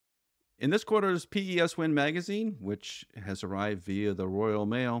In this quarter's PES Wind Magazine, which has arrived via the Royal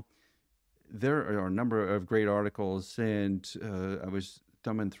Mail, there are a number of great articles, and I was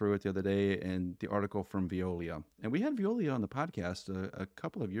thumbing through it the other day, and the article from Veolia. And we had Veolia on the podcast a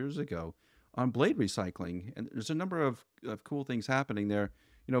couple of years ago on blade recycling, and there's a number of cool things happening there.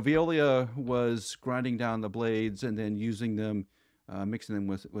 Veolia was grinding down the blades and then using them, mixing them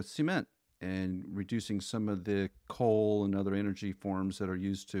with cement and reducing some of the coal and other energy forms that are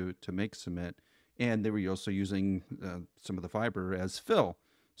used to make cement. And they were also using some of the fiber as fill.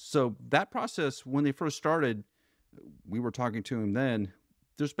 So that process, when they first started, we were talking to him then,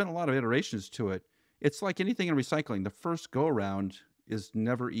 there's been a lot of iterations to it. It's like anything in recycling. The first go around is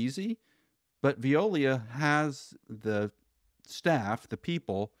never easy, but Veolia has the staff, the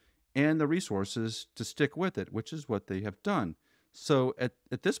people, and the resources to stick with it, which is what they have done. So at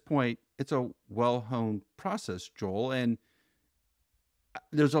this point, it's a well-honed process, Joel, and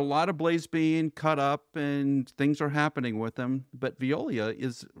there's a lot of blades being cut up and things are happening with them. But Veolia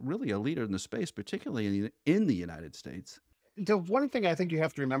is really a leader in the space, particularly in the United States. The one thing I think you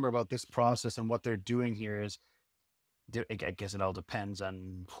have to remember about this process and what they're doing here is, I guess it all depends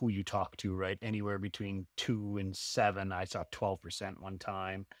on who you talk to, right? Anywhere between 2 and 7, I saw 12% one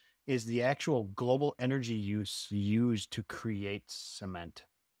time, is the actual global energy use used to create cement.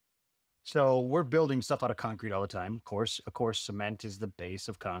 So we're building stuff out of concrete all the time. Of course, cement is the base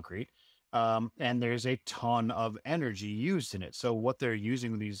of concrete, and there's a ton of energy used in it. So what they're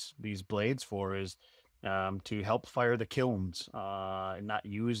using these blades for is to help fire the kilns, and not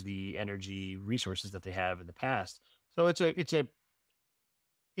use the energy resources that they have in the past. So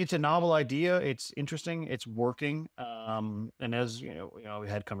it's a novel idea. It's interesting. It's working. And as we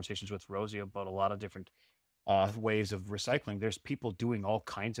had conversations with Rosie about a lot of different ways of recycling. There's people doing all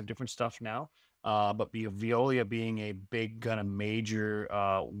kinds of different stuff now. But Veolia being a big kind of major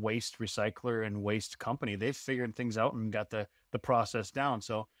waste recycler and waste company, they've figured things out and got the process down.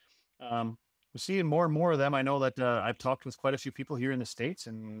 So we're seeing more and more of them. I know that I've talked with quite a few people here in the States,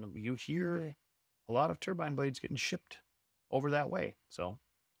 and you hear a lot of turbine blades getting shipped over that way. So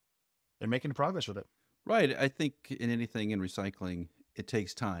they're making progress with it. Right. I think in anything in recycling, it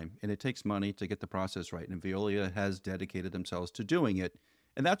takes time and it takes money to get the process right. And Veolia has dedicated themselves to doing it.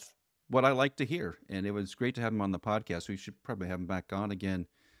 And that's what I like to hear. And it was great to have him on the podcast. We should probably have him back on again.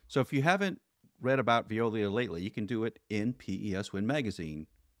 So if you haven't read about Veolia lately, you can do it in PES Wind Magazine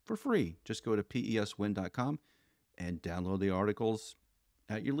for free. Just go to peswind.com and download the articles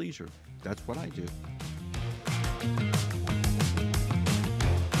at your leisure. That's what I do.